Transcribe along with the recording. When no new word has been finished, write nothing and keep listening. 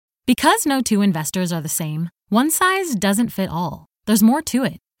Because no two investors are the same, one size doesn't fit all. There's more to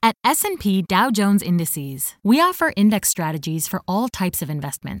it. At S&P Dow Jones Indices, we offer index strategies for all types of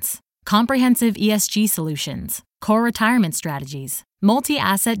investments. Comprehensive ESG solutions, core retirement strategies,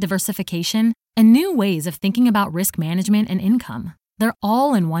 multi-asset diversification, and new ways of thinking about risk management and income. They're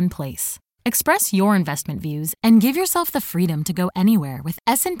all in one place. Express your investment views and give yourself the freedom to go anywhere with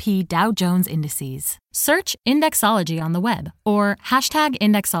S&P Dow Jones Indices. Search Indexology on the web or hashtag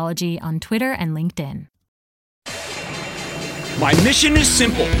Indexology on Twitter and LinkedIn. My mission is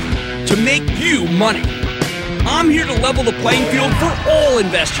simple, to make you money. I'm here to level the playing field for all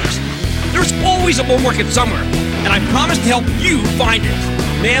investors. There's always a bull market somewhere, and I promise to help you find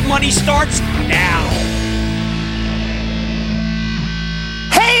it. Mad Money starts now.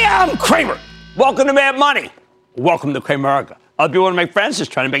 Hey, I'm Cramer. Welcome to Mad Money. Welcome to Cramerica. I'll be one of my friends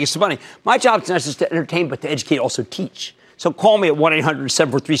just trying to make us some money. My job is not just to entertain, but to educate, also teach. So call me at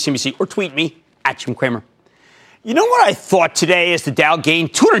 1-800-743-CNBC or tweet me at Jim Cramer. You know what I thought today as the Dow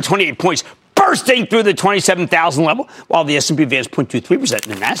gained 228 points, bursting through the 27,000 level, while the S&P advanced 0.23%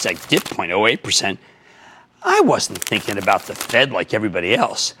 and the NASDAQ dipped 0.08%. I wasn't thinking about the Fed like everybody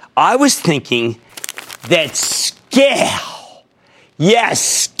else. I was thinking that scale, yes,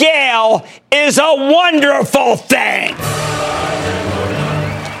 scale is a wonderful thing.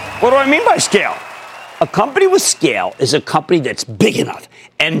 What do I mean by scale? A company with scale is a company that's big enough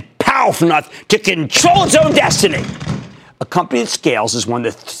and powerful enough to control its own destiny. A company that scales is one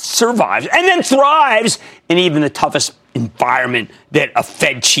that survives and then thrives in even the toughest environment that a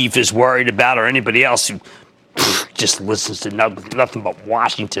Fed chief is worried about or anybody else who just listens to nothing but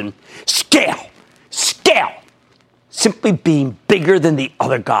Washington. Scale. Simply being bigger than the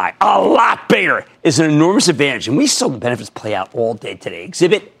other guy, a lot bigger, is an enormous advantage. And we saw the benefits play out all day today.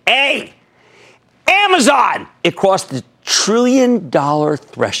 Exhibit A. Amazon. It crossed the $1 trillion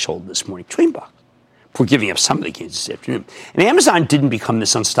threshold this morning. $1 trillion. We're giving up some of the gains this afternoon. And Amazon didn't become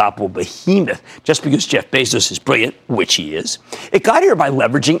this unstoppable behemoth just because Jeff Bezos is brilliant, which he is. It got here by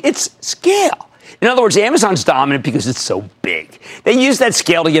leveraging its scale. In other words, Amazon's dominant because it's so big. They use that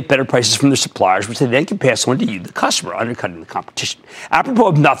scale to get better prices from their suppliers, which they then can pass on to you, the customer, undercutting the competition. Apropos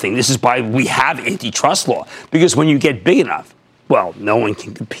of nothing, this is why we have antitrust law, because when you get big enough, well, no one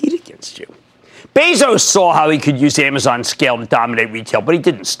can compete against you. Bezos saw how he could use Amazon's scale to dominate retail, but he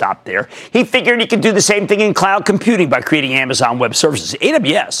didn't stop there. He figured he could do the same thing in cloud computing by creating Amazon Web Services.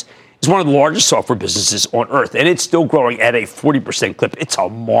 AWS is one of the largest software businesses on earth, and it's still growing at a 40% clip. It's a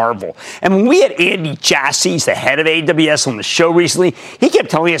marvel. And when we had Andy Jassy, the head of AWS, on the show recently, he kept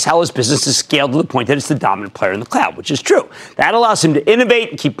telling us how his business has scaled to the point that it's the dominant player in the cloud, which is true. That allows him to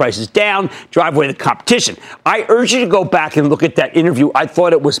innovate and keep prices down, drive away the competition. I urge you to go back and look at that interview. I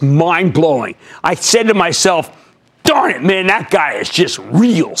thought it was mind-blowing. I said to myself, darn it, man, that guy is just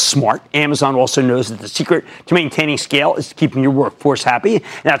real smart. Amazon also knows that the secret to maintaining scale is keeping your workforce happy.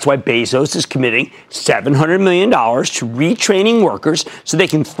 And that's why Bezos is committing $700 million to retraining workers so they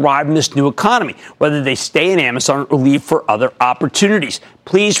can thrive in this new economy, whether they stay in Amazon or leave for other opportunities.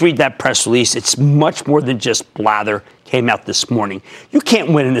 Please read that press release. It's much more than just blather. Came out this morning. You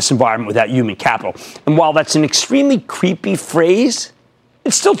can't win in this environment without human capital. And while that's an extremely creepy phrase,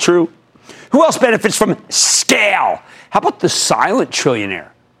 it's still true. Who else benefits from scale? How about the silent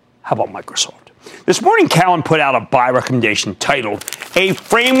trillionaire? How about Microsoft? This morning, Cowen put out a buy recommendation titled A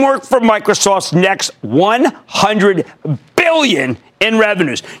Framework for Microsoft's Next $100 Billion in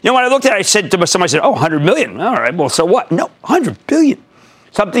Revenues. You know, when I looked at it, I said to somebody, I said, 100 million. All right, well, so what? No, 100 billion.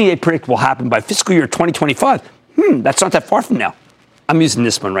 Something they predict will happen by fiscal year 2025. That's not that far from now. I'm using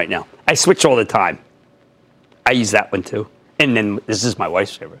this one right now. I switch all the time. I use that one, too. And then this is my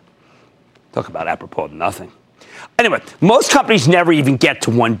wife's favorite. Talk about apropos of nothing. Anyway, most companies never even get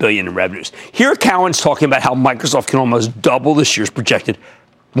to $1 billion in revenues. Here, Cowen's talking about how Microsoft can almost double this year's projected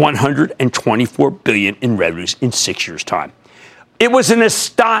 $124 billion in revenues in 6 years' time. It was an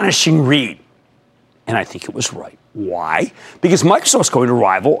astonishing read, and I think it was right. Why? Because Microsoft's going to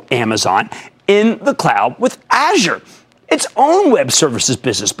rival Amazon in the cloud with Azure, its own web services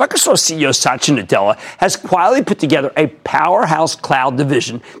business. Microsoft CEO Satya Nadella has quietly put together a powerhouse cloud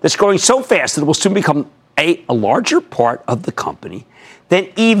division that's growing so fast that it will soon become a larger part of the company than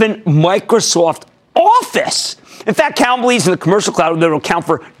even Microsoft Office. In fact, Cowen believes in the commercial cloud that will account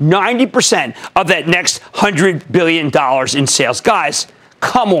for 90% of that next $100 billion in sales. Guys,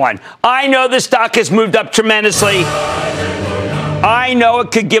 come on. I know the stock has moved up tremendously. I know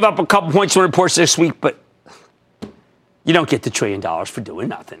it could give up a couple points in reports this week, but You don't get the $1 trillion for doing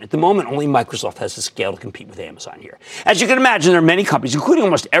nothing. At the moment, only Microsoft has the scale to compete with Amazon here. As you can imagine, there are many companies, including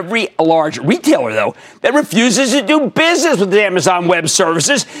almost every large retailer, though, that refuses to do business with Amazon Web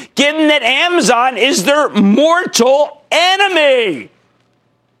Services, given that Amazon is their mortal enemy.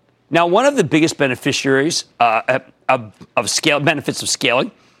 Now, one of the biggest beneficiaries of scale, benefits of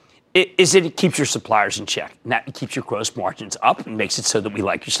scaling is that it keeps your suppliers in check. And that keeps your gross margins up and makes it so that we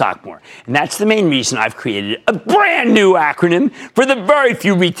like your stock more. And that's the main reason I've created a brand new acronym for the very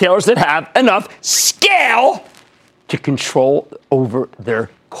few retailers that have enough scale to control over their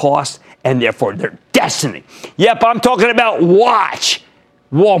costs and therefore their destiny. Yep, I'm talking about Watch,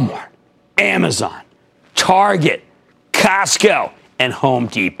 Walmart, Amazon, Target, Costco, and Home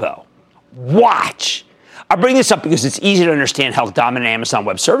Depot. Watch. I bring this up because it's easy to understand how dominant Amazon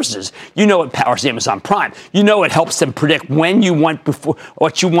Web Services is. You know it powers Amazon Prime. You know it helps them predict when you want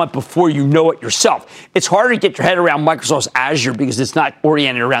what you want before you know it yourself. It's harder to get your head around Microsoft's Azure because it's not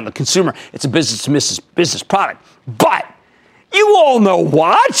oriented around the consumer. It's a business product. But you all know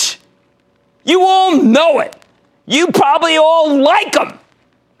Watch. You all know it. You probably all like them.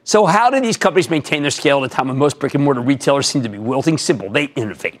 So how do these companies maintain their scale at a time when most brick-and-mortar retailers seem to be wilting? Simple. They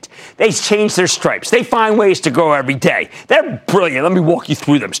innovate. They change their stripes. They find ways to grow every day. They're brilliant. Let me walk you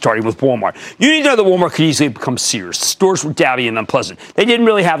through them, starting with Walmart. You need to know that Walmart could easily become Sears. The stores were dowdy and unpleasant. They didn't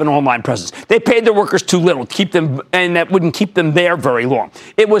really have an online presence. They paid their workers too little to keep them, and that wouldn't keep them there very long.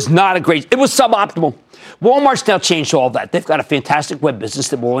 It was suboptimal. Walmart's now changed all of that. They've got a fantastic web business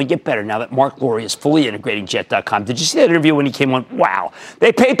that will only get better now that Mark Laurie is fully integrating Jet.com. Did you see that interview when he came on? Wow.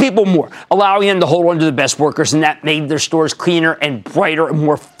 They pay people more, allowing them to hold on to the best workers, and that made their stores cleaner and brighter and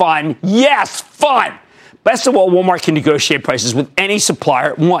more fun. Yes, fun. Best of all, Walmart can negotiate prices with any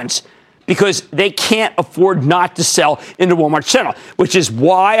supplier at once because they can't afford not to sell into Walmart's channel, which is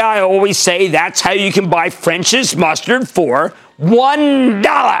why I always say that's how you can buy French's mustard for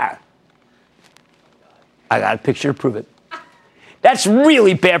 $1. I got a picture to prove it. That's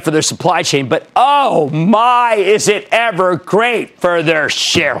really bad for their supply chain, but oh my, is it ever great for their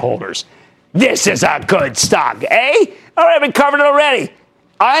shareholders. This is a good stock, eh? All right, we covered it already.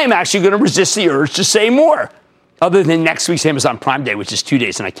 I am actually going to resist the urge to say more, other than next week's Amazon Prime Day, which is 2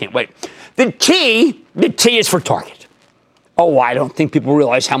 days, and I can't wait. The T is for Target. Oh, I don't think people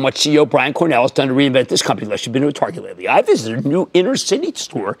realize how much CEO Brian Cornell has done to reinvent this company unless you've been to a Target lately. I visited a new inner city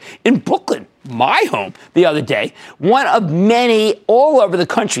store in Brooklyn, my home, the other day. One of many all over the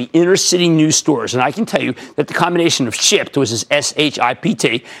country inner city news stores. And I can tell you that the combination of Shipt, which is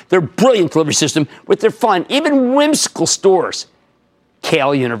SHIPT, their brilliant delivery system with their fun, even whimsical stores.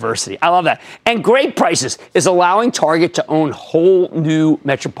 Yale University. I love that. And great prices is allowing Target to own whole new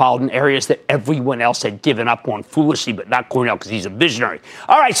metropolitan areas that everyone else had given up on foolishly, but not Cornell because he's a visionary.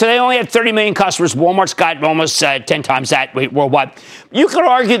 All right, so they only had 30 million customers. Walmart's got almost 10 times that worldwide. You could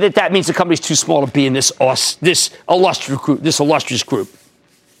argue that that means the company's too small to be in this illustrious group.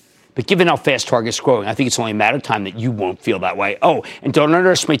 But given how fast Target's growing, I think it's only a matter of time that you won't feel that way. Oh, and don't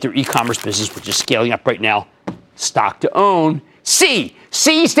underestimate their e-commerce business, which is scaling up right now. Stock to own. C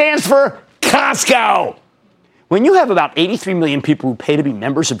stands for Costco. When you have about 83 million people who pay to be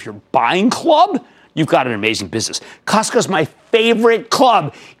members of your buying club, you've got an amazing business. Costco's my favorite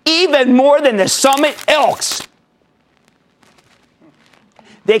club, even more than the Summit Elks.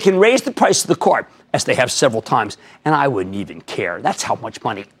 They can raise the price of the cart, as they have several times, and I wouldn't even care. That's how much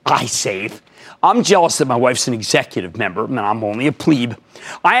money I save. I'm jealous that my wife's an executive member, and I'm only a plebe.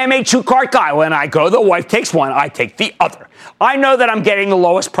 I am a two-cart guy. When I go, the wife takes one, I take the other. I know that I'm getting the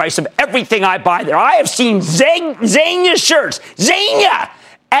lowest price of everything I buy there. I have seen Zegna shirts, Zegna,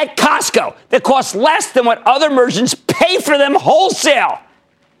 at Costco that cost less than what other merchants pay for them wholesale.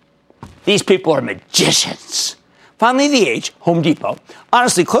 These people are magicians. Finally, the H, Home Depot.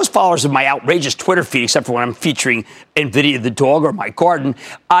 Honestly, close followers of my outrageous Twitter feed, except for when I'm featuring NVIDIA the dog or my garden,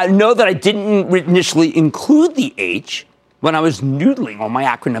 know that I didn't initially include the H when I was noodling on my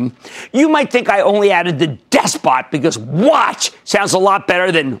acronym. You might think I only added the despot because watch sounds a lot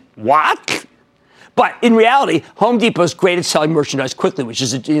better than what? But in reality, Home Depot is great at selling merchandise quickly, which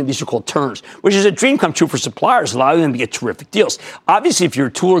is these are called turns, which is a dream come true for suppliers, allowing them to get terrific deals. Obviously, if you're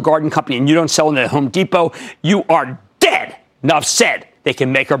a tool or garden company and you don't sell into Home Depot, you are dead. Enough said. They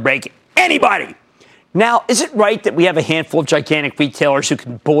can make or break anybody. Now, is it right that we have a handful of gigantic retailers who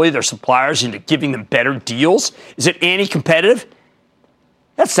can bully their suppliers into giving them better deals? Is it anti-competitive?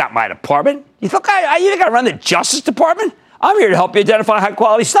 That's not my department. You think I run the Justice Department? I'm here to help you identify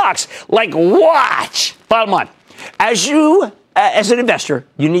high-quality stocks, like Watch. Bottom line, as an investor,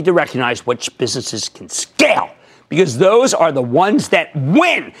 you need to recognize which businesses can scale. because those are the ones that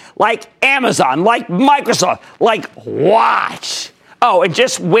win, like Amazon, like Microsoft, like Watch. Oh, and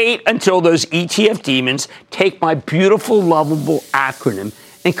just wait until those ETF demons take my beautiful, lovable acronym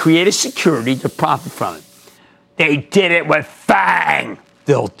and create a security to profit from it. They did it with FANG.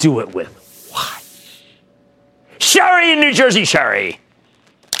 They'll do it with Watch. Sherry in New Jersey, Sherry.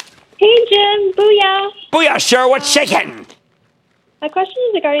 Hey, Jim. Booyah. Booyah, Sherry. What's shaking? My question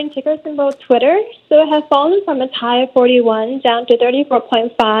is regarding ticker symbol Twitter. So it has fallen from its high of 41 down to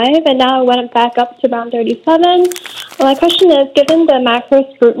 34.5, and now it went back up to around 37. My question is, given the macro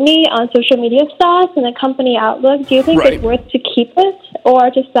scrutiny on social media stocks and the company outlook, do you think it's worth to keep it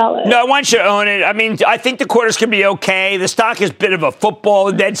or to sell it? No, I want you to own it. I mean, I think the quarters can be okay. The stock is a bit of a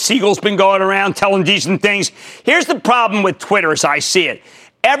football. Ned Siegel's been going around telling decent things. Here's the problem with Twitter as I see it.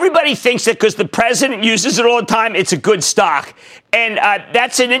 Everybody thinks that because the president uses it all the time, it's a good stock. And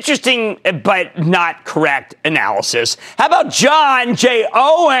that's an interesting but not correct analysis. How about John,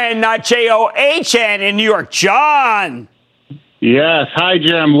 J-O-N, not J-O-H-N in New York? John. Yes. Hi,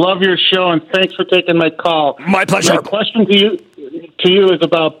 Jim. Love your show, and thanks for taking my call. My pleasure. My question to you is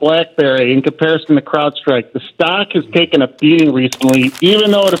about BlackBerry in comparison to CrowdStrike. The stock has taken a beating recently, even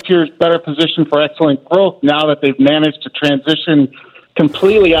though it appears better positioned for excellent growth now that they've managed to transition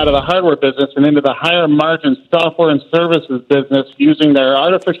completely out of the hardware business and into the higher margin software and services business using their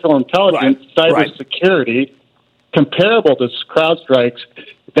artificial intelligence, cybersecurity, comparable to CrowdStrike's,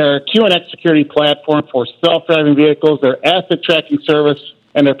 their QNX security platform for self-driving vehicles, their asset tracking service,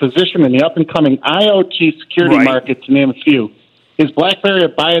 and their position in the up-and-coming IoT security market, to name a few. Is BlackBerry a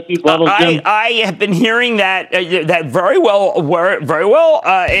buy at these levels, Jim? I have been hearing that very well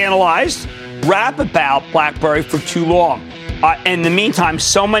analyzed rap about BlackBerry for too long. In the meantime,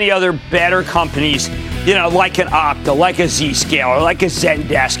 so many other better companies, like an Okta, like a Zscaler, like a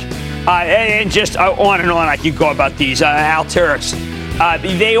Zendesk, and just on and on I could go about these, Alteryx.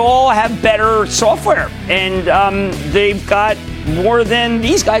 They all have better software, and they've got more than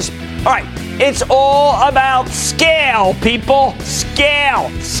these guys. All right, it's all about scale, people.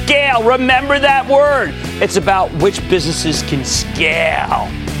 Scale. Remember that word. It's about which businesses can scale.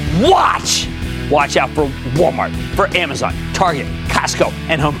 Watch out for Walmart, for Amazon, Target, Costco,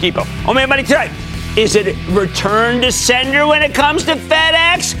 and Home Depot. Oh, man, money tonight. Is it return to sender when it comes to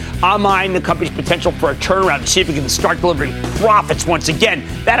FedEx? I'm eyeing the company's potential for a turnaround to see if we can start delivering profits once again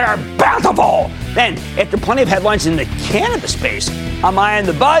that are bountiful. Then, after plenty of headlines in the cannabis space, I'm eyeing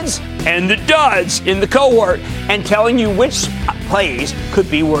the buds and the duds in the cohort and telling you which plays could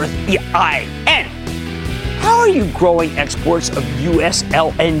be worth eyeing. And how are you growing exports of U.S.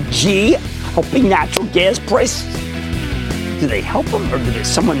 LNG, helping natural gas prices? Do they help them, or does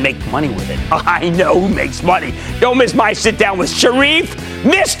someone make money with it? I know who makes money. Don't miss my sit down with Sharif,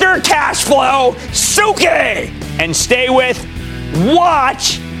 Mr. Cashflow, Suki, and stay with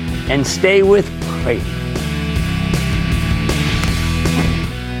Watch and stay with Cramer.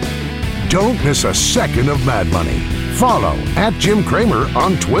 Don't miss a second of Mad Money. Follow @Jim Cramer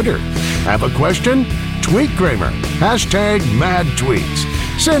on Twitter. Have a question? Tweet Cramer. #MadTweets.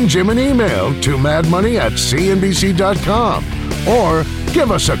 Send Jim an email to madmoney@cnbc.com or give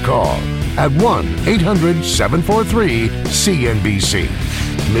us a call at 1-800-743-CNBC.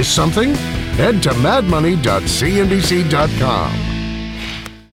 Miss something? Head to madmoney.cnbc.com.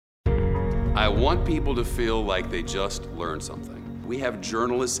 I want people to feel like they just learned something. We have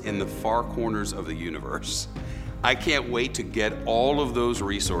journalists in the far corners of the universe. I can't wait to get all of those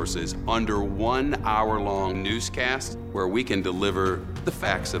resources under 1 hour-long newscast where we can deliver the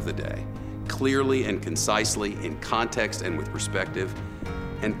facts of the day, clearly and concisely, in context and with perspective,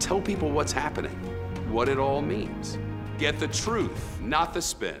 and tell people what's happening, what it all means. Get the truth, not the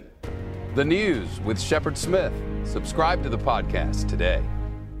spin. The News with Shepard Smith. Subscribe to the podcast today.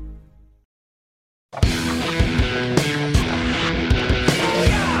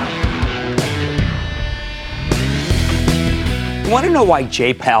 Want to know why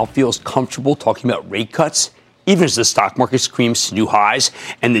Jay Powell feels comfortable talking about rate cuts, even as the stock market screams to new highs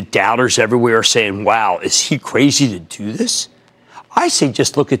and the doubters everywhere are saying, wow, is he crazy to do this? I say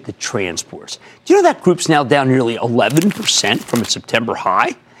just look at the transports. Do you know that group's now down nearly 11% from its September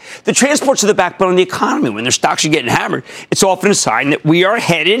high? The transports are the backbone of the economy. When their stocks are getting hammered, it's often a sign that we are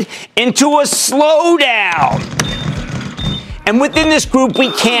headed into a slowdown. And within this group,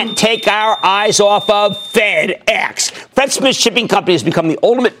 we can't take our eyes off of FedEx. Fred Smith's shipping company has become the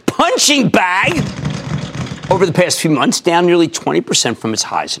ultimate punching bag over the past few months, down nearly 20% from its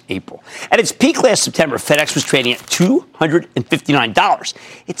highs in April. At its peak last September, FedEx was trading at $259.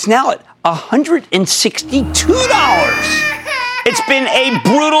 It's now at $162. It's been a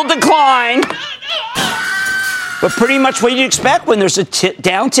brutal decline. but pretty much what you'd expect when there's a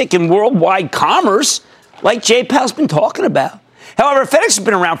downtick in worldwide commerce, like Jay Powell's been talking about. However, FedEx has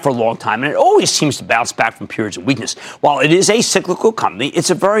been around for a long time, and it always seems to bounce back from periods of weakness. While it is a cyclical company, it's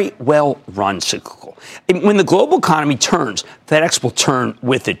a very well-run cyclical. And when the global economy turns, FedEx will turn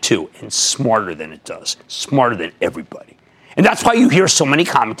with it, too, and smarter than it does, smarter than everybody. And that's why you hear so many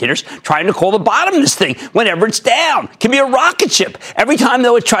commentators trying to call the bottom of this thing whenever it's down. It can be a rocket ship. Every time,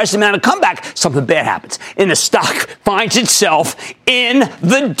 though, it tries to mount a comeback, something bad happens. And the stock finds itself in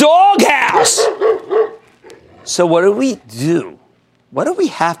the doghouse. So what do we do? What do we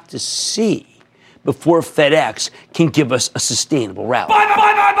have to see before FedEx can give us a sustainable rally?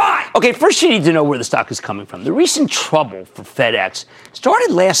 Buy. Okay, first you need to know where the stock is coming from. The recent trouble for FedEx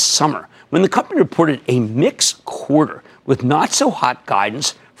started last summer when the company reported a mixed quarter with not-so-hot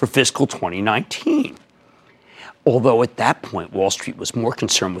guidance for fiscal 2019. Although at that point, Wall Street was more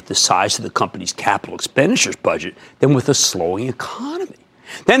concerned with the size of the company's capital expenditures budget than with a slowing economy.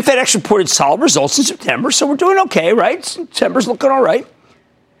 Then FedEx reported solid results in September, so we're doing okay, right? September's looking all right.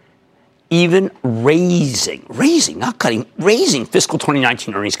 Even raising fiscal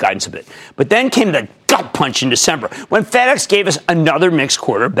 2019 earnings guidance a bit. But then came the gut punch in December when FedEx gave us another mixed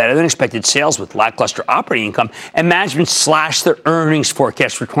quarter, better than expected sales with lackluster operating income, and management slashed their earnings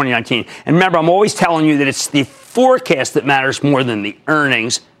forecast for 2019. And remember, I'm always telling you that it's the forecast that matters more than the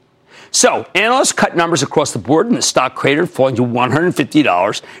earnings. So, analysts cut numbers across the board, and the stock cratered, falling to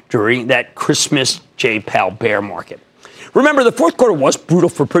 $150 during that Christmas J. Powell bear market. Remember, the fourth quarter was brutal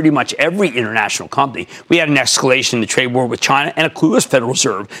for pretty much every international company. We had an escalation in the trade war with China and a clueless Federal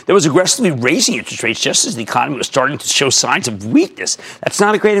Reserve that was aggressively raising interest rates just as the economy was starting to show signs of weakness. That's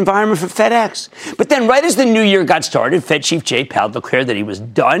not a great environment for FedEx. But then, right as the new year got started, Fed Chief Jay Powell declared that he was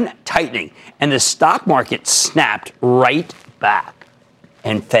done tightening, and the stock market snapped right back.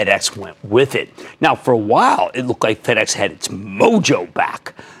 And FedEx went with it. Now, for a while, it looked like FedEx had its mojo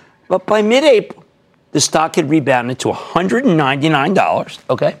back. But by mid-April, the stock had rebounded to $199,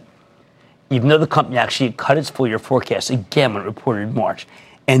 okay? Even though the company actually cut its full-year forecast again when it reported in March.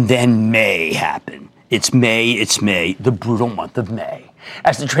 And then May happened. It's May, the brutal month of May.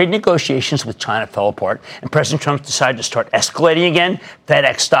 As the trade negotiations with China fell apart and President Trump decided to start escalating again,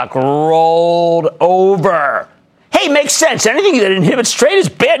 FedEx stock rolled over. Hey, makes sense. Anything that inhibits trade is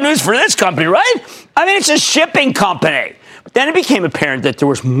bad news for this company, right? I mean, it's a shipping company. But then it became apparent that there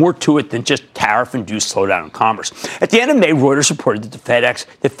was more to it than just tariff-induced slowdown in commerce. At the end of May, Reuters reported that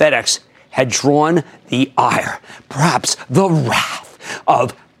FedEx had drawn the ire, perhaps the wrath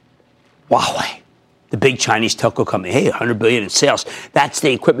of Huawei, the big Chinese telco company. Hey, $100 billion in sales. That's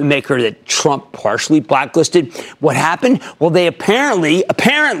the equipment maker that Trump partially blacklisted. What happened? Well, they apparently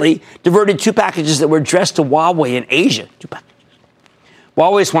diverted two packages that were addressed to Huawei in Asia. Two packages.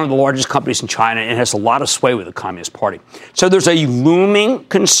 Huawei is one of the largest companies in China and has a lot of sway with the Communist Party. So there's a looming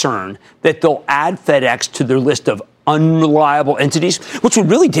concern that they'll add FedEx to their list of unreliable entities, which would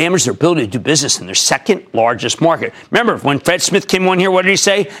really damage their ability to do business in their second largest market. Remember, when Fred Smith came on here, what did he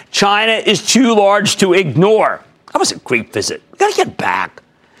say? China is too large to ignore. That was a great visit. We got to get back.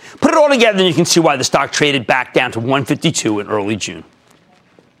 Put it all together, and you can see why the stock traded back down to 152 in early June.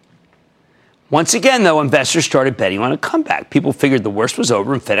 Once again, though, investors started betting on a comeback. People figured the worst was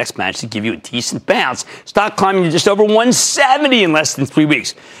over, and FedEx managed to give you a decent bounce. Stock climbing to just over 170 in less than 3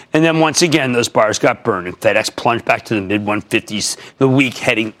 weeks. And then once again, those buyers got burned, and FedEx plunged back to the mid-150s the week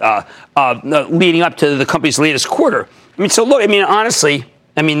leading up to the company's latest quarter. I mean, so look, honestly,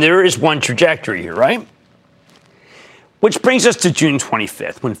 there is one trajectory here, right? Which brings us to June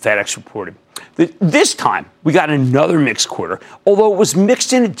 25th, when FedEx reported. This time, we got another mixed quarter, although it was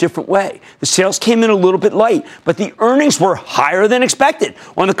mixed in a different way. The sales came in a little bit light, but the earnings were higher than expected.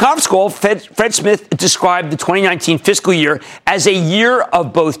 On the conference call, Fred Smith described the 2019 fiscal year as a year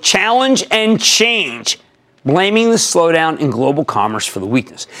of both challenge and change, blaming the slowdown in global commerce for the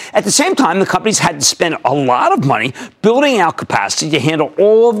weakness. At the same time, the companies had to spend a lot of money building out capacity to handle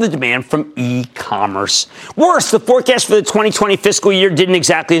all of the demand from e-commerce. Worse, the forecast for the 2020 fiscal year didn't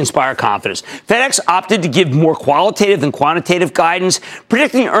exactly inspire confidence. FedEx opted to give more qualitative than quantitative guidance,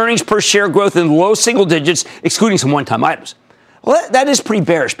 predicting earnings per share growth in low single digits, excluding some one-time items. Well, that is pretty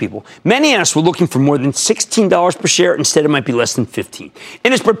bearish, people. Many analysts were looking for more than $16 per share. Instead, it might be less than $15.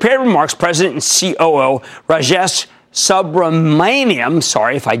 In his prepared remarks, President and COO Rajesh Subramaniam,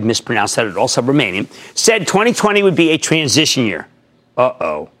 sorry if I mispronounced that at all, Subramaniam, said 2020 would be a transition year.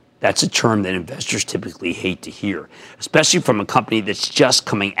 Uh-oh. That's a term that investors typically hate to hear, especially from a company that's just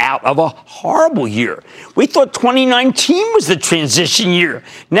coming out of a horrible year. We thought 2019 was the transition year.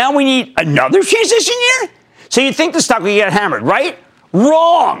 Now we need another transition year? So you'd think the stock would get hammered, right?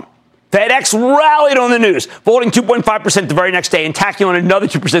 Wrong. FedEx rallied on the news, vaulting 2.5% the very next day and tacking on another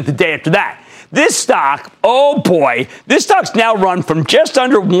 2% the day after that. This stock, oh boy, this stock's now run from just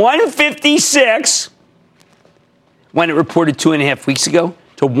under 156 when it reported 2.5 weeks ago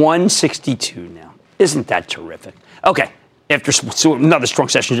to 162 now. Isn't that terrific? Okay. After another strong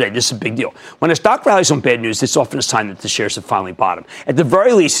session today, this is a big deal. When a stock rallies on bad news, it's often a sign that the shares have finally bottomed. At the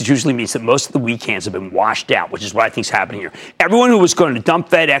very least, it usually means that most of the weak hands have been washed out, which is what I think is happening here. Everyone who was going to dump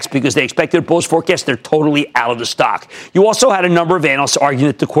FedEx because they expected a bullish forecast, they're totally out of the stock. You also had a number of analysts arguing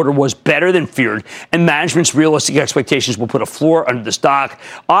that the quarter was better than feared, and management's realistic expectations will put a floor under the stock.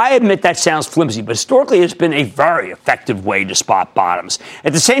 I admit that sounds flimsy, but historically, it's been a very effective way to spot bottoms.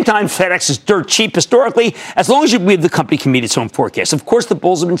 At the same time, FedEx is dirt cheap historically, as long as you believe the company can meet its own forecast. Of course, the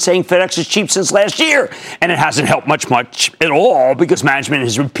bulls have been saying FedEx is cheap since last year, and it hasn't helped much at all because management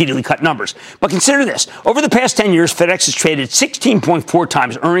has repeatedly cut numbers. But consider this. Over the past 10 years, FedEx has traded 16.4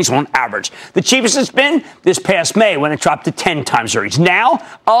 times earnings on average. The cheapest it's been this past May when it dropped to 10 times earnings. Now,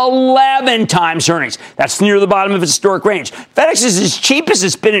 11 times earnings. That's near the bottom of its historic range. FedEx is as cheap as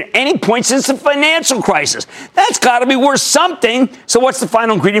it's been at any point since the financial crisis. That's got to be worth something. So what's the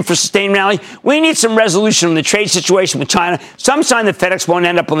final ingredient for sustained rally? We need some resolution on the trade situation with China. Some sign that FedEx won't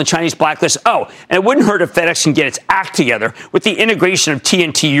end up on the Chinese blacklist. Oh, and it wouldn't hurt if FedEx can get its act together with the integration of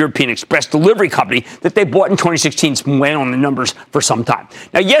TNT European Express Delivery Company that they bought in 2016. It's been weighing on the numbers for some time.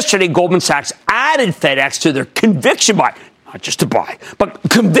 Now, yesterday, Goldman Sachs added FedEx to their conviction buy. Not just to buy, but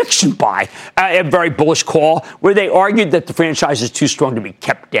conviction buy, a very bullish call where they argued that the franchise is too strong to be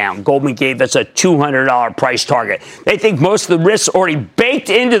kept down. Goldman gave us a $200 price target. They think most of the risks already baked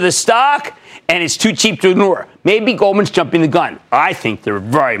into the stock, and it's too cheap to ignore. Maybe Goldman's jumping the gun. I think they're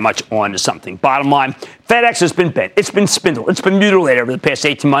very much on to something. Bottom line, FedEx has been bent. It's been spindled. It's been mutilated over the past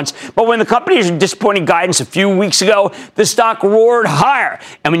 18 months. But when the company issued disappointing guidance a few weeks ago, the stock roared higher.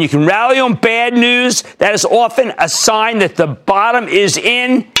 And when you can rally on bad news, that is often a sign that the bottom is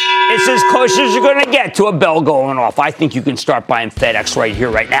in. It's as close as you're going to get to a bell going off. I think you can start buying FedEx right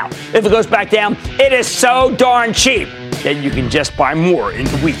here, right now. If it goes back down, it is so darn cheap that you can just buy more in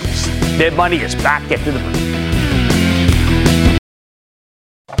the weeklies. Mid Money is back after the break.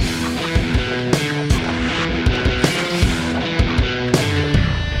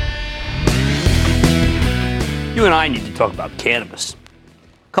 You and I need to talk about cannabis.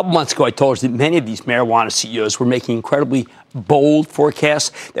 A couple months ago, I told you that many of these marijuana CEOs were making incredibly bold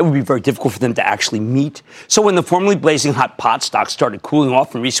forecasts that would be very difficult for them to actually meet. So when the formerly blazing hot pot stock started cooling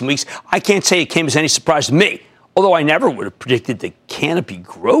off in recent weeks, I can't say it came as any surprise to me, although I never would have predicted that Canopy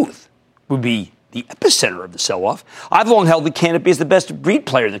Growth would be the epicenter of the sell-off. I've long held that Canopy is the best breed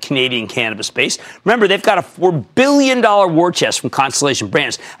player in the Canadian cannabis space. Remember, they've got a $4 billion war chest from Constellation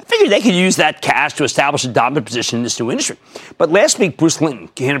Brands. I figured they could use that cash to establish a dominant position in this new industry. But last week, Bruce Linton,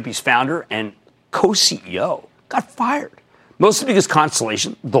 Canopy's founder and co-CEO, got fired. Mostly because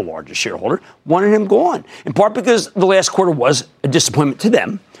Constellation, the largest shareholder, wanted him gone. In part because the last quarter was a disappointment to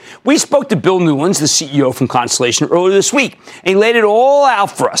them. We spoke to Bill Newlands, the CEO from Constellation, earlier this week, and he laid it all out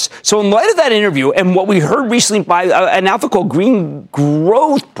for us. So in light of that interview and what we heard recently by an outfit called Green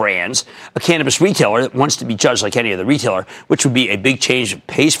Growth Brands, a cannabis retailer that wants to be judged like any other retailer, which would be a big change of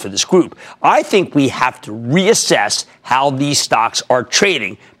pace for this group, I think we have to reassess how these stocks are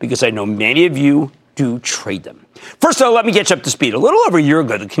trading because I know many of you do trade them. First, though, let me get you up to speed. A little over a year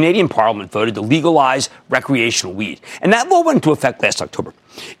ago, the Canadian Parliament voted to legalize recreational weed, and that law went into effect last October.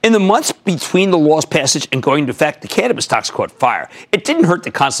 In the months between the law's passage and going into effect, the cannabis stocks caught fire. It didn't hurt the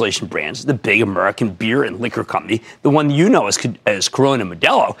Constellation Brands, the big American beer and liquor company, the one you know as Corona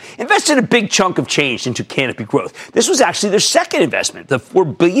Modelo, invested a big chunk of change into Canopy Growth. This was actually their second investment, the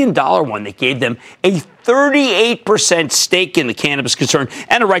 $4 billion one that gave them a 38% stake in the cannabis concern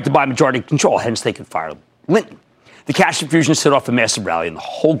and a right to buy majority control, hence they could fire Linton. The cash infusion set off a massive rally in the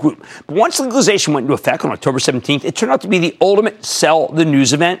whole group. But once legalization went into effect on October 17th, it turned out to be the ultimate sell the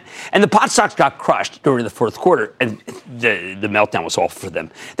news event, and the pot stocks got crushed during the fourth quarter, and the meltdown was awful for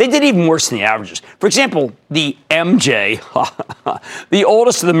them. They did even worse than the averages. For example, the MJ, the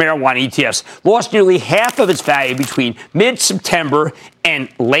oldest of the marijuana ETFs, lost nearly half of its value between mid-September and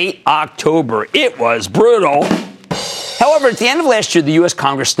late October. It was brutal. However, at the end of last year, the U.S.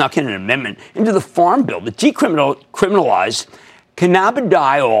 Congress snuck in an amendment into the Farm Bill that decriminalized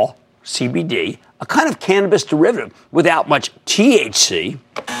cannabidiol, CBD, a kind of cannabis derivative without much THC,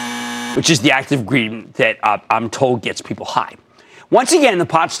 which is the active ingredient that I'm told gets people high. Once again, the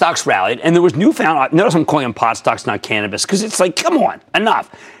pot stocks rallied, and there was newfound, notice I'm calling them pot stocks, not cannabis, because it's like, come on,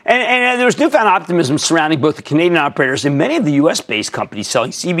 enough. And there was newfound optimism surrounding both the Canadian operators and many of the U.S.-based companies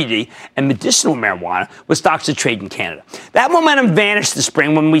selling CBD and medicinal marijuana with stocks that trade in Canada. That momentum vanished this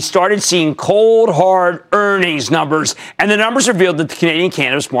spring when we started seeing cold, hard earnings numbers, and the numbers revealed that the Canadian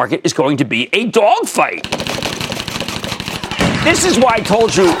cannabis market is going to be a dogfight. This is why I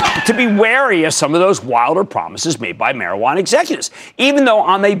told you to be wary of some of those wilder promises made by marijuana executives, even though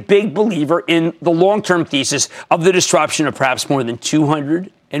I'm a big believer in the long-term thesis of the disruption of perhaps more than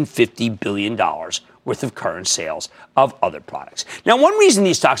 $250 billion worth of current sales of other products. Now, one reason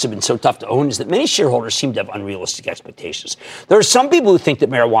these stocks have been so tough to own is that many shareholders seem to have unrealistic expectations. There are some people who think that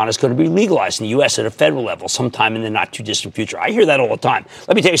marijuana is going to be legalized in the U.S. at a federal level sometime in the not-too-distant future. I hear that all the time.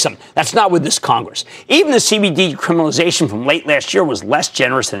 Let me tell you something. That's not with this Congress. Even the CBD criminalization from late last year was less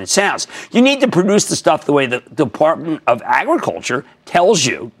generous than it sounds. You need to produce the stuff the way the Department of Agriculture tells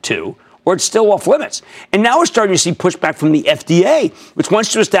you to, or it's still off limits. And now we're starting to see pushback from the FDA, which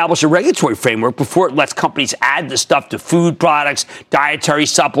wants to establish a regulatory framework before it lets companies add the stuff to food products, dietary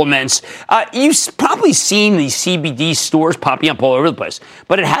supplements. You've probably seen these CBD stores popping up all over the place,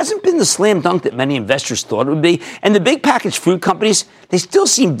 but it hasn't been the slam dunk that many investors thought it would be. And the big packaged food companies, they still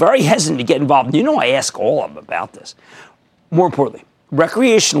seem very hesitant to get involved. And you know, I ask all of them about this. More importantly,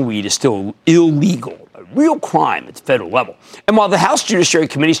 recreational weed is still illegal, a real crime at the federal level. And while the House Judiciary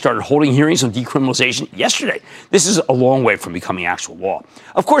Committee started holding hearings on decriminalization yesterday, this is a long way from becoming actual law.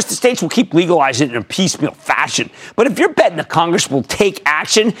 Of course, the states will keep legalizing it in a piecemeal fashion. But if you're betting the Congress will take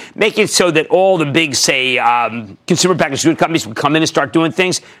action, make it so that all the big, say, consumer packaged food companies will come in and start doing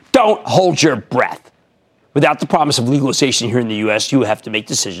things, don't hold your breath. Without the promise of legalization here in the U.S., you have to make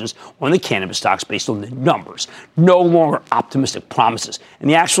decisions on the cannabis stocks based on the numbers, no longer optimistic promises. And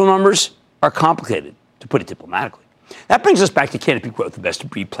the actual numbers are complicated, to put it diplomatically. That brings us back to Canopy Growth, the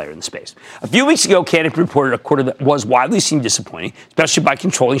best-of-breed player in the space. A few weeks ago, Canopy reported a quarter that was widely seen disappointing, especially by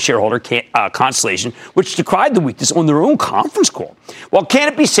controlling shareholder Constellation, which decried the weakness on their own conference call. While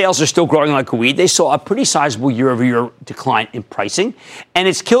Canopy sales are still growing like a weed, they saw a pretty sizable year-over-year decline in pricing, and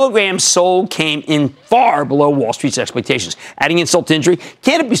its kilograms sold came in far below Wall Street's expectations. Adding insult to injury,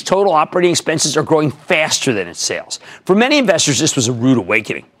 Canopy's total operating expenses are growing faster than its sales. For many investors, this was a rude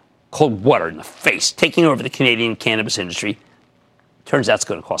awakening. Cold water in the face, taking over the Canadian cannabis industry. Turns out it's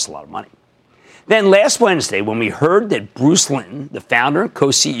going to cost a lot of money. Then last Wednesday, when we heard that Bruce Linton, the founder and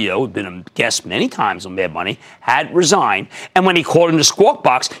co-CEO, who had been a guest many times on Mad Money, had resigned, and when he called him to Squawk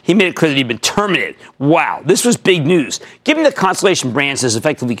Box, he made it clear that he'd been terminated. Wow, this was big news. Given that Constellation Brands has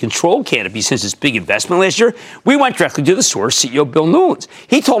effectively controlled Canopy since its big investment last year, we went directly to the source, CEO Bill Newlands.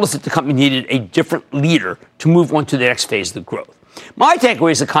 He told us that the company needed a different leader to move on to the next phase of the growth. My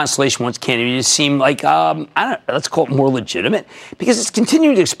takeaway is that Constellation wants Canopy to seem like, let's call it more legitimate, because it's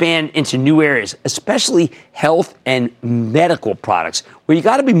continuing to expand into new areas, especially health and medical products, where you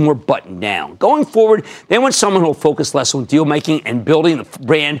got to be more buttoned down. Going forward, they want someone who will focus less on deal making and building the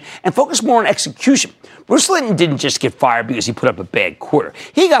brand and focus more on execution. Bruce Linton didn't just get fired because he put up a bad quarter.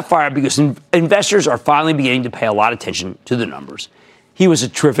 He got fired because investors are finally beginning to pay a lot of attention to the numbers. He was a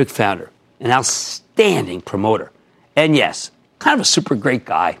terrific founder, an outstanding promoter, and yes, kind of a super great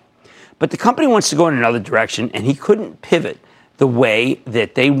guy. But the company wants to go in another direction, and he couldn't pivot the way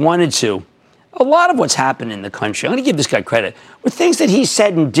that they wanted to. A lot of what's happened in the country, I'm going to give this guy credit, were things that he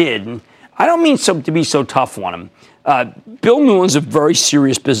said and did. And I don't mean to be so tough on him. Bill Newlands is a very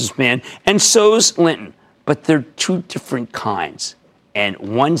serious businessman, and so's Linton. But they're two different kinds. And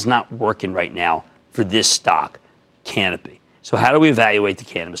one's not working right now for this stock, Canopy. So how do we evaluate the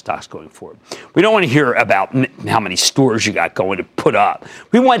cannabis stocks going forward? We don't want to hear about how many stores you got going to put up.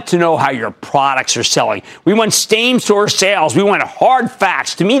 We want to know how your products are selling. We want same-store sales. We want hard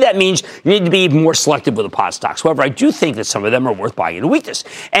facts. To me, that means you need to be even more selective with the pot stocks. However, I do think that some of them are worth buying at a weakness.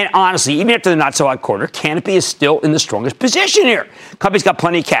 And honestly, even after the not-so-hot quarter, Canopy is still in the strongest position here. Company's got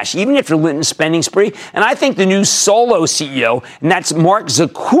plenty of cash, even after Linton's spending spree. And I think the new solo CEO, and that's Mark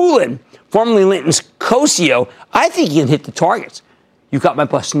Zakulin, formerly Linton's co-CEO, I think he can hit the targets. You've got my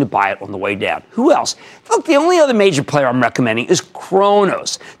blessing to buy it on the way down. Who else? Look, the only other major player I'm recommending is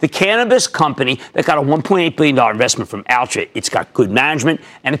Cronos, the cannabis company that got a $1.8 billion investment from Altria. It's got good management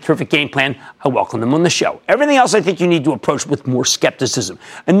and a terrific game plan. I welcome them on the show. Everything else I think you need to approach with more skepticism.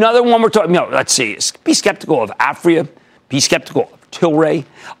 Another one we're talking about, let's see, be skeptical of Afria, be skeptical of Tilray.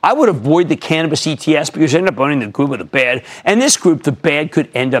 I would avoid the cannabis ETFs because you end up owning the good with the bad. And this group, the bad, could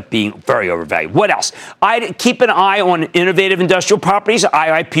end up being very overvalued. What else? I'd keep an eye on innovative industrial properties,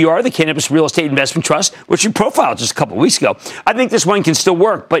 IIPR, the Cannabis Real Estate Investment Trust, which we profiled just a couple of weeks ago. I think this one can still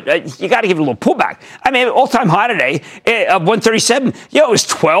work, but you got to give it a little pullback. I mean, all-time high today of 137. It was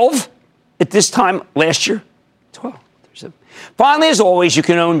 12 at this time last year. 12. Finally, as always, you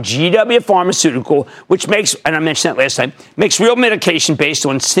can own GW Pharmaceutical, which makes, and I mentioned that last time, makes real medication based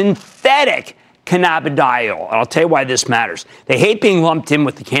on synthetic cannabidiol. And I'll tell you why this matters. They hate being lumped in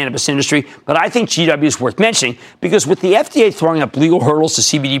with the cannabis industry, but I think GW is worth mentioning because with the FDA throwing up legal hurdles to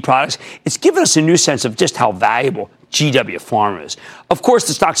CBD products, it's given us a new sense of just how valuable GW Pharma is. Of course,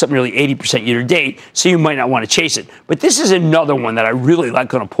 the stock's up nearly 80% year to date, so you might not want to chase it. But this is another one that I really like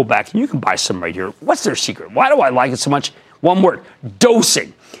going to pull back, and you can buy some right here. What's their secret? Why do I like it so much? One word,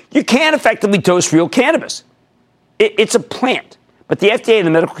 dosing. You can't effectively dose real cannabis. It's a plant. But the FDA and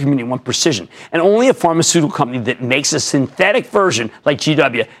the medical community want precision. And only a pharmaceutical company that makes a synthetic version like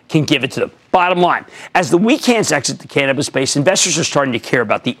GW can give it to them. Bottom line, as the weekends exit the cannabis space, investors are starting to care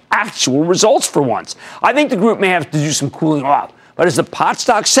about the actual results for once. I think the group may have to do some cooling off. But as the pot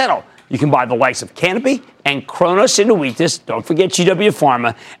stocks settle, you can buy the likes of Canopy and Kronos into weakness. Don't forget GW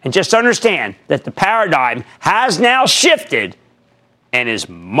Pharma. And just understand that the paradigm has now shifted and is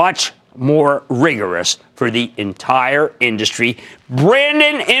much more rigorous for the entire industry.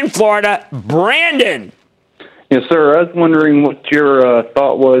 Brandon in Florida. Brandon. Yes, sir. I was wondering what your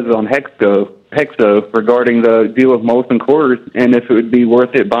thought was on Hexo regarding the deal with Molson Coors and if it would be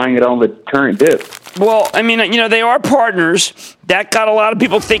worth it buying it on the current dip. Well, I mean, they are partners. That got a lot of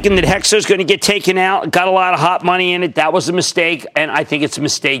people thinking that Hexo is going to get taken out. It got a lot of hot money in it. That was a mistake, and I think it's a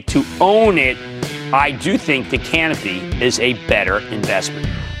mistake to own it. I do think the Canopy is a better investment.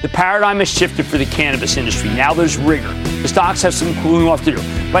 The paradigm has shifted for the cannabis industry. Now there's rigor. The stocks have some cooling off to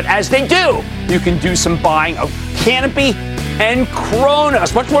do. But as they do, you can do some buying of Canopy and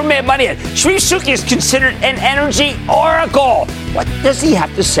Kronos. Much more money in. Sri Suki is considered an energy oracle. What does he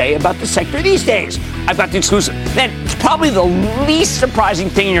have to say about the sector these days? I've got the exclusive. Then, it's probably the least surprising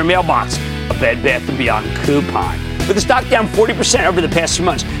thing in your mailbox, a Bed Bath & Beyond coupon. With the stock down 40% over the past few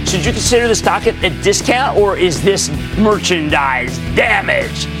months, should you consider the stock at a discount, or is this merchandise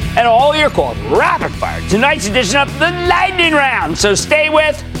damage? And all your calls, rapid fire, tonight's edition of the Lightning Round. So stay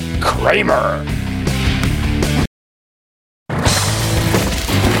with Cramer.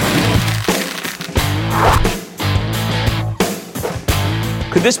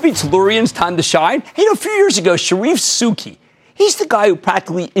 Could this be Tellurian's time to shine? Hey, a few years ago, Sharif Suki, he's the guy who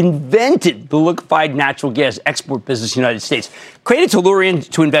practically invented the liquefied natural gas export business in the United States, created Tellurian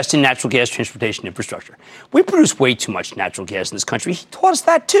to invest in natural gas transportation infrastructure. We produce way too much natural gas in this country. He taught us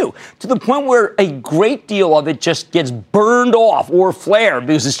that, too, to the point where a great deal of it just gets burned off or flared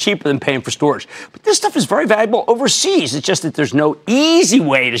because it's cheaper than paying for storage. But this stuff is very valuable overseas. It's just that there's no easy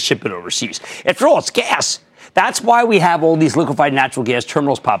way to ship it overseas. After all, it's gas. That's why we have all these liquefied natural gas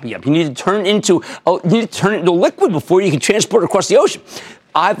terminals popping up. You need to turn it into liquid before you can transport it across the ocean.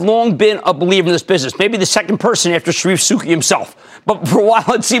 I've long been a believer in this business, maybe the second person after Sharif Suki himself. But for a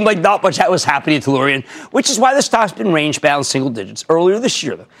while, it seemed like not much was happening at Tellurian, which is why the stock's been range-bound single digits. Earlier this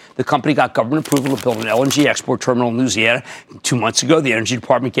year, though, the company got government approval to build an LNG export terminal in Louisiana. 2 months ago, the Energy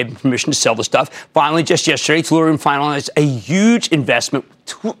Department gave them permission to sell the stuff. Finally, just yesterday, Tellurian finalized a huge investment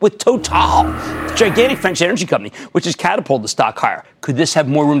with Total, the gigantic French energy company, which has catapulted the stock higher. Could this have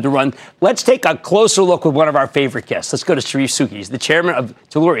more room to run? Let's take a closer look with one of our favorite guests. Let's go to Sharif Suki. He's the chairman of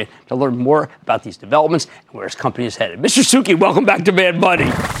Tellurian to learn more about these developments and where his company is headed. Mr. Suki, welcome back to Mad Money.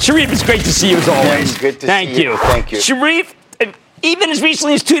 Sharif, it's great to see you as always. Good to see you. Thank you. Sharif, even as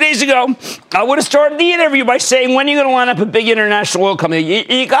recently as 2 days ago, I would have started the interview by saying, when are you going to line up a big international oil company?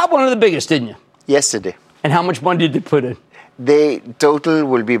 You got one of the biggest, didn't you? Yesterday. And how much money did they put in? The total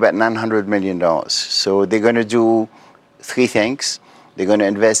will be about $900 million. So they're going to do three things. They're going to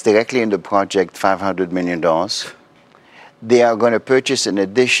invest directly in the project $500 million. They are going to purchase an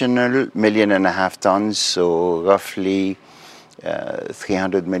additional 1.5 million tons, so roughly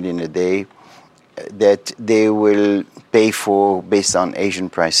 300 million a day, that they will pay for based on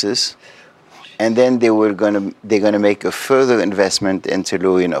Asian prices. And then they're going to make a further investment in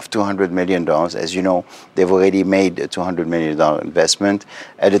Tellurian of $200 million. As you know, they've already made a $200 million investment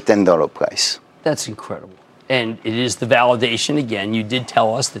at a $10 price. That's incredible. And it is the validation, again, you did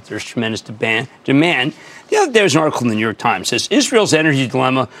tell us that there's tremendous demand. The other day, there's an article in the New York Times that says, Israel's energy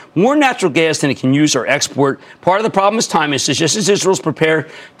dilemma, more natural gas than it can use or export. Part of the problem is time. It says, just as Israel's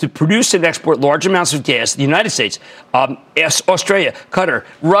prepared to produce and export large amounts of gas, the United States, Australia, Qatar,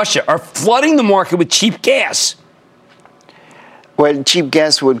 Russia are flooding the market with cheap gas. Well, cheap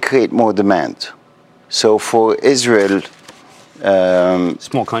gas would create more demand. So for Israel,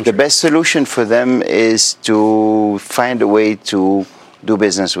 small country, the best solution for them is to find a way to do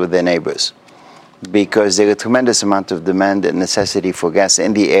business with their neighbors, because there is a tremendous amount of demand and necessity for gas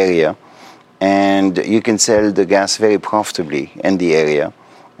in the area, and you can sell the gas very profitably in the area.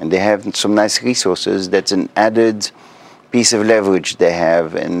 And they have some nice resources. That's an added piece of leverage they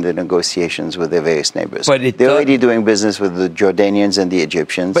have in the negotiations with their various neighbors. But they're already doing business with the Jordanians and the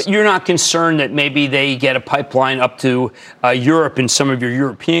Egyptians. But you're not concerned that maybe they get a pipeline up to Europe and some of your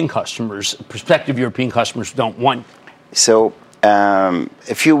European customers, prospective European customers, don't want? So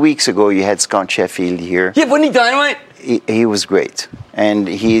a few weeks ago, you had Scott Sheffield here. Yeah, wasn't he dynamite? He was great. And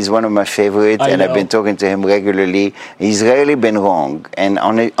he's one of my favorites, and I've been talking to him regularly. He's rarely been wrong. And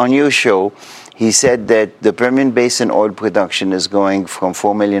on your show, he said that the Permian Basin oil production is going from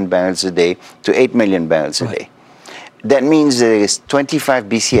 4 million barrels a day to 8 million barrels a day. That means there is 25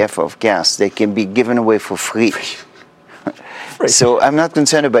 BCF of gas that can be given away for free. So I'm not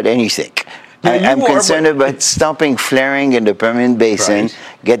concerned about anything. I'm concerned about stopping flaring in the Permian Basin,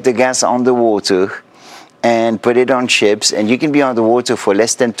 get the gas on the water, and put it on ships, and you can be on the water for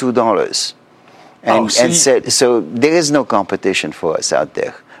less than $2. So there is no competition for us out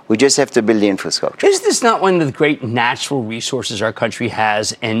there. We just have to build the infrastructure. Is this not one of the great natural resources our country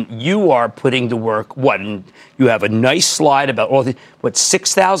has? And you are putting to work what? And you have a nice slide about all the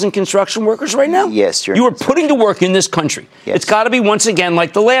 6,000 construction workers right now? Yes, you are putting to work in this country. Yes. It's got to be once again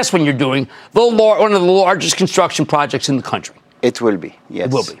like the last one you're doing, one of the largest construction projects in the country. It will be. Yes,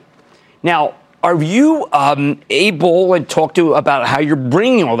 it will be. Now, are you able to talk about how you're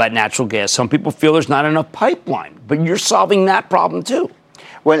bringing all that natural gas? Some people feel there's not enough pipeline, but you're solving that problem too.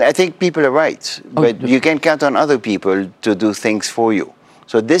 Well, I think people are right, but you can count on other people to do things for you.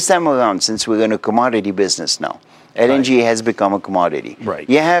 So this time around, since we're in a commodity business now, LNG has become a commodity. Right.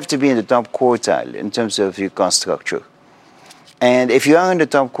 You have to be in the top quartile in terms of your cost structure. And if you are in the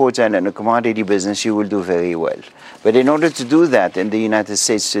top quartile in a commodity business, you will do very well. But in order to do that in the United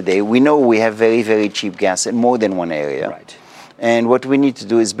States today, we know we have very, very cheap gas in more than one area. Right. And what we need to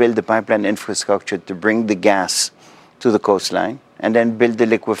do is build the pipeline infrastructure to bring the gas to the coastline, and then build the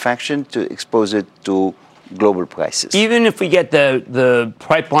liquefaction to expose it to global prices. Even if we get the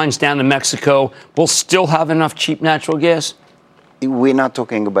pipelines down to Mexico, we'll still have enough cheap natural gas? We're not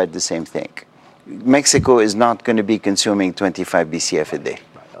talking about the same thing. Mexico is not going to be consuming 25 BCF a day.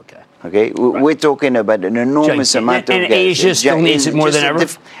 Okay, we're talking about an enormous amount of gas. And Asia still needs it more than ever?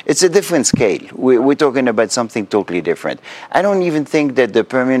 It's a different scale. We're talking about something totally different. I don't even think that the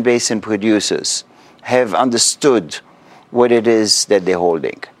Permian Basin producers have understood what it is that they're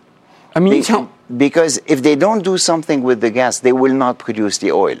holding. I mean, because if they don't do something with the gas, they will not produce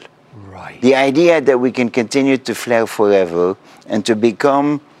the oil. Right. The idea that we can continue to flare forever and to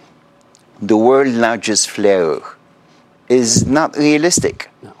become the world's largest flarer is not realistic.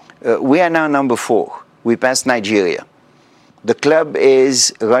 No. We are now number 4. We passed Nigeria. The club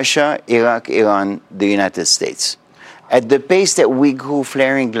is Russia, Iraq, Iran, the United States. At the pace that we grew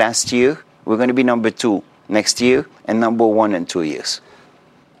flaring last year, we're going to be number 2 next year and number 1 in 2 years.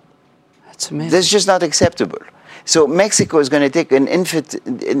 That's amazing. That's just not acceptable. So Mexico is going to take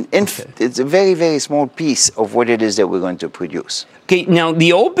it's a very, very small piece of what it is that we're going to produce. Okay, now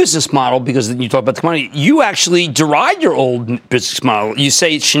the old business model, because you talk about the commodity, you actually deride your old business model. You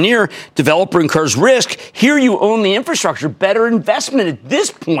say, Cheniere, developer incurs risk. Here you own the infrastructure. Better investment at this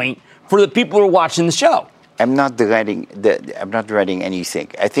point for the people who are watching the show. I'm not deriding anything.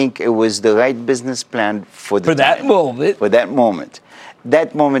 I think it was the right business plan for that moment. For that moment.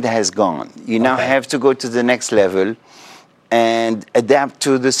 That moment has gone. You now have to go to the next level and adapt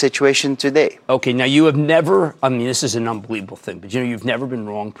to the situation today. Okay, now you have never, I mean, this is an unbelievable thing, but you've never been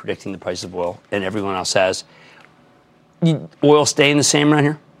wrong predicting the price of oil, and everyone else has. Oil staying the same around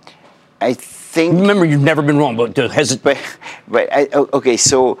here? I think... Remember, you've never been wrong, but okay,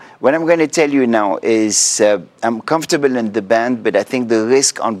 so what I'm going to tell you now is I'm comfortable in the band, but I think the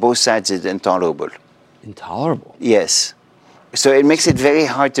risk on both sides is intolerable. Intolerable? Yes. So it makes it very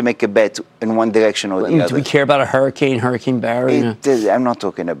hard to make a bet in one direction or the other. Do we care about a Hurricane Barry? I'm not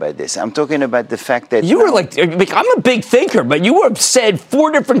talking about this. I'm talking about the fact that... You were like, I'm a big thinker, but you have said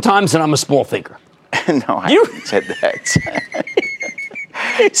 4 different times that I'm a small thinker. No, I haven't said that.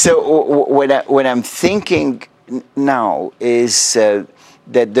 So what I'm thinking now is that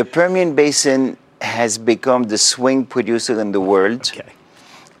the Permian Basin has become the swing producer in the world. Okay.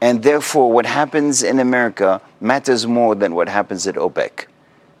 And therefore, what happens in America matters more than what happens at OPEC.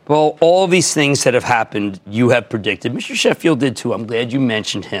 Well, all these things that have happened, you have predicted. Mr. Sheffield did too. I'm glad you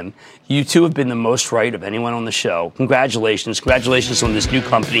mentioned him. You two have been the most right of anyone on the show. Congratulations. Congratulations on this new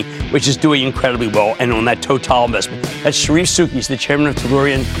company, which is doing incredibly well, and on that Total investment. That's Sharif Suki, the chairman of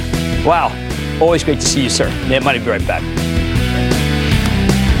Tellurian. Wow. Always great to see you, sir. Mad Money, be right back.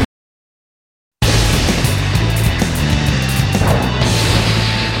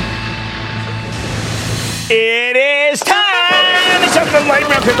 It is time! It's up to the light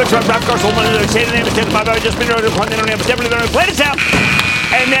round. People try to course, say the name of the just been on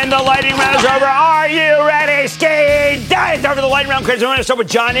and then the lightning round is over. Are you ready? Ski dive over the lightning round. We're going to start with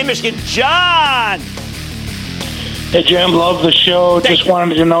John in Michigan. John! Hey, Jim, love the show. Just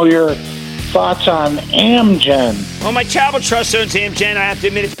wanted to know your thoughts on Amgen. Well, my Travel Trust owns Amgen. I have to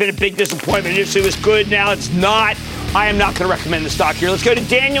admit, it's been a big disappointment. Initially, it was good. Now it's not. I am not going to recommend the stock here. Let's go to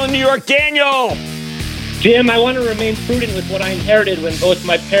Daniel in New York. Daniel! Jim, I want to remain prudent with what I inherited when both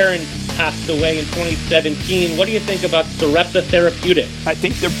my parents passed away in 2017. What do you think about Sarepta Therapeutics? I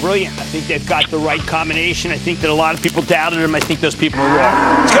think they're brilliant. I think they've got the right combination. I think that a lot of people doubted them. I think those people are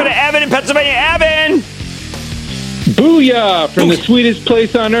wrong. Let's go to Evan in Pennsylvania. Evan! Booyah! From the sweetest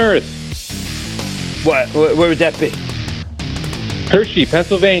place on earth. What? Where would that be? Hershey,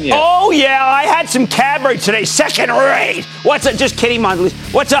 Pennsylvania. Oh, yeah. I had some Cadbury today. Second rate. What's up? Just kidding, Mondelez.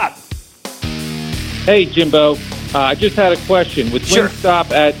 What's up? Hey, Jimbo. I just had a question. With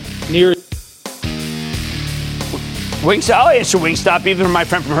Wingstop at near... Wingstop, I'll answer Wingstop, even when my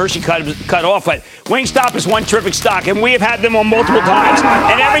friend from Hershey cut off. But Wingstop is one terrific stock, and we have had them on multiple times.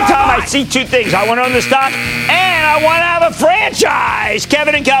 And every time I see two things. I want to own the stock, and I want to have a franchise.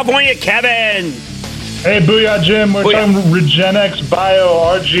 Kevin in California. Kevin. Hey, booyah, Jim. We're talking Regenex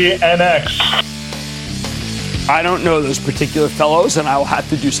Bio, RGNX. I don't know those particular fellows, and I will have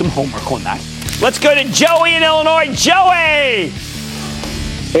to do some homework on that. Let's go to Joey in Illinois. Joey!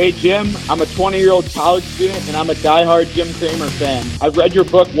 Hey, Jim. I'm a 20-year-old college student, and I'm a diehard Jim Cramer fan. I've read your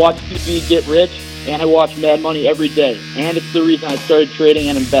book, Watch TV, Get Rich, and I watch Mad Money every day. And it's the reason I started trading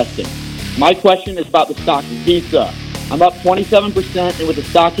and investing. My question is about the stock Visa. I'm up 27%, and with the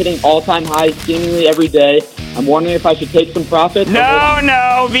stock hitting all-time highs seemingly every day, I'm wondering if I should take some profit.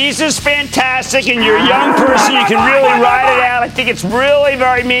 No. Visa's fantastic, and you're a young person. You can really ride it out. I think it's really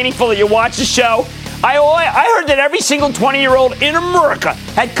very meaningful that you watch the show. I heard that every single 20-year-old in America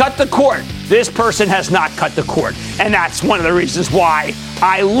had cut the cord. This person has not cut the cord, and that's one of the reasons why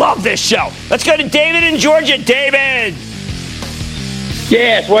I love this show. Let's go to David in Georgia. David!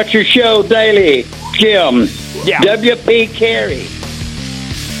 Yes, what's your show daily, Jim? Yeah. WP Carey.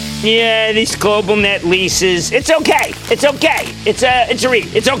 Yeah, these global net leases. It's okay. It's a read.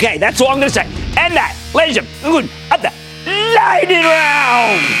 It's okay. That's all I'm going to say. And that, ladies and gentlemen, at the lightning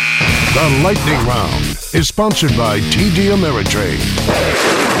round. The lightning round is sponsored by TD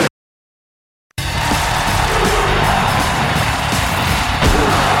Ameritrade.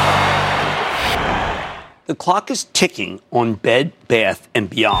 The clock is ticking on Bed Bath &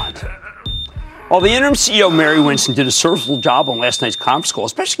 Beyond. While the interim CEO, Mary Winston, did a serviceable job on last night's conference call,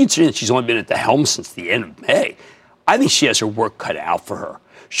 especially considering that she's only been at the helm since the end of May, I think she has her work cut out for her.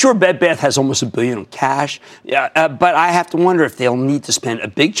 Sure, Bed Bath has almost $1 billion in cash, but I have to wonder if they'll need to spend a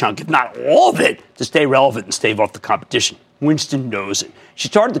big chunk, if not all of it, to stay relevant and stave off the competition. Winston knows it. She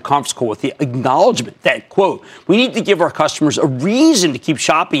started the conference call with the acknowledgement that, quote, we need to give our customers a reason to keep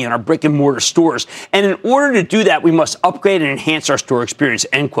shopping in our brick-and-mortar stores. And in order to do that, we must upgrade and enhance our store experience,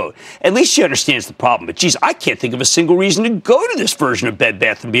 end quote. At least she understands the problem. But, geez, I can't think of a single reason to go to this version of Bed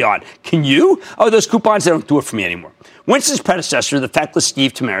Bath & Beyond. Can you? Oh, those coupons, they don't do it for me anymore. Winston's predecessor, the feckless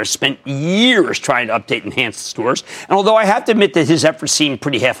Steve Tamaris, spent years trying to update and enhance the stores. And although I have to admit that his efforts seemed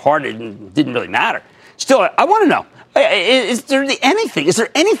pretty half-hearted and didn't really matter, still, I want to know. Is there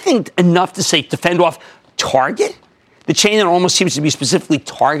anything enough to say to fend off Target? The chain that almost seems to be specifically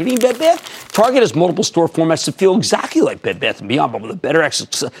targeting Bed Bath? Target has multiple store formats that feel exactly like Bed Bath & Beyond, but with a better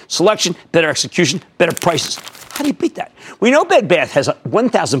selection, better execution, better prices. How do you beat that? We know Bed Bath has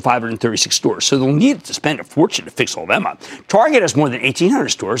 1,536 stores, so they'll need to spend a fortune to fix all them up. Target has more than 1,800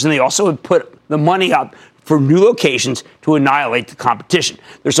 stores, and they also have put the money up for new locations to annihilate the competition.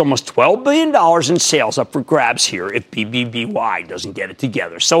 There's almost $12 billion in sales up for grabs here if BBBY doesn't get it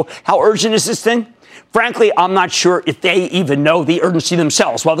together. So how urgent is this thing? Frankly, I'm not sure if they even know the urgency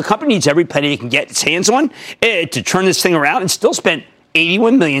themselves. While the company needs every penny it can get its hands on to turn this thing around and still spent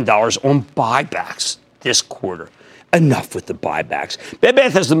 $81 million on buybacks this quarter. Enough with the buybacks. Bed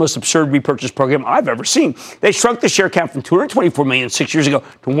Bath has the most absurd repurchase program I've ever seen. They shrunk the share count from 224 million 6 years ago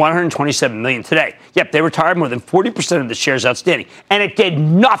to 127 million today. Yep, they retired more than 40% of the shares outstanding, and it did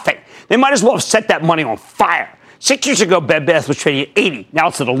nothing. They might as well have set that money on fire. 6 years ago, Bed Bath was trading at 80. Now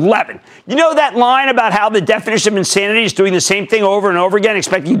it's at 11. You know that line about how the definition of insanity is doing the same thing over and over again,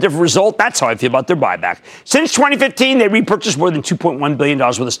 expecting a different result? That's how I feel about their buyback. Since 2015, they repurchased more than $2.1 billion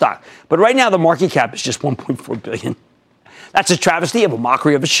worth of stock. But right now, the market cap is just $1.4 billion. That's a travesty of a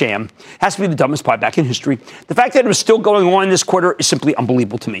mockery of a sham. Has to be the dumbest buyback in history. The fact that it was still going on this quarter is simply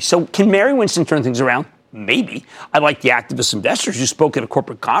unbelievable to me. So can Mary Winston turn things around? Maybe. I like the activist investors who spoke at a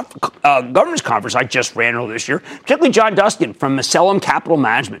corporate governance conference I just ran earlier this year, particularly John Duskin from Macellum Capital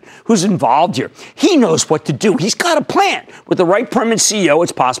Management, who's involved here. He knows what to do. He's got a plan. With the right permanent CEO,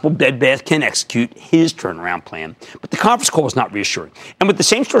 it's possible Bed Bath can execute his turnaround plan. But the conference call was not reassuring. And with the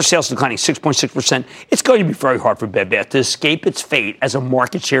same-store sales declining 6.6%, it's going to be very hard for Bed Bath to escape its fate as a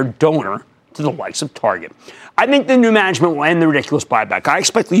market share donor to the likes of Target. I think the new management will end the ridiculous buyback. I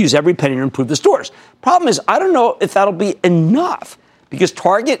expect to use every penny to improve the stores. Problem is, I don't know if that'll be enough because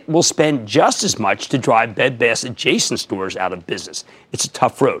Target will spend just as much to drive Bed Bath's adjacent stores out of business. It's a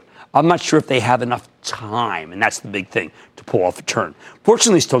tough road. I'm not sure if they have enough time, and that's the big thing, to pull off a turn.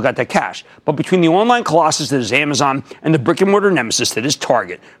 Fortunately, still got that cash. But between the online colossus that is Amazon and the brick-and-mortar nemesis that is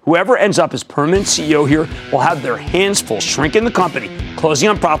Target, whoever ends up as permanent CEO here will have their hands full shrinking the company, closing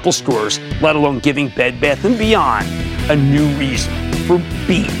unprofitable stores, let alone giving Bed Bath & Beyond a new reason for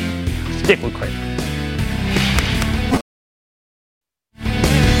being. Stick with Cramer.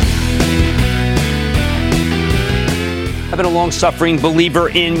 I've been a long-suffering believer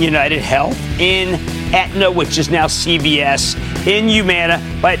in United Health, in Aetna, which is now CVS, in Humana,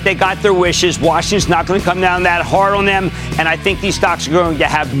 but they got their wishes. Washington's not going to come down that hard on them, and I think these stocks are going to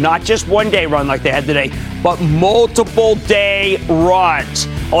have not just one-day run like they had today, but multiple-day runs.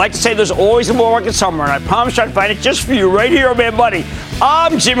 I like to say there's always a bull market somewhere, and I promise I'll find it just for you right here, man, buddy.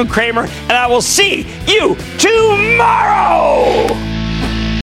 I'm Jim Cramer, and I will see you tomorrow!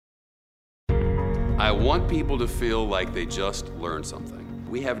 I want people to feel like they just learned something.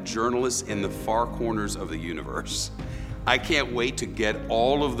 We have journalists in the far corners of the universe. I can't wait to get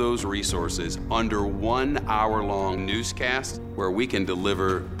all of those resources under 1 hour-long newscast where we can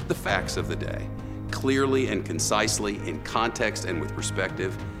deliver the facts of the day, clearly and concisely, in context and with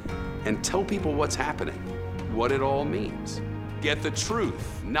perspective, and tell people what's happening, what it all means. Get the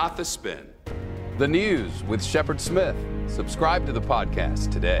truth, not the spin. The News with Shepard Smith. Subscribe to the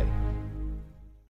podcast today.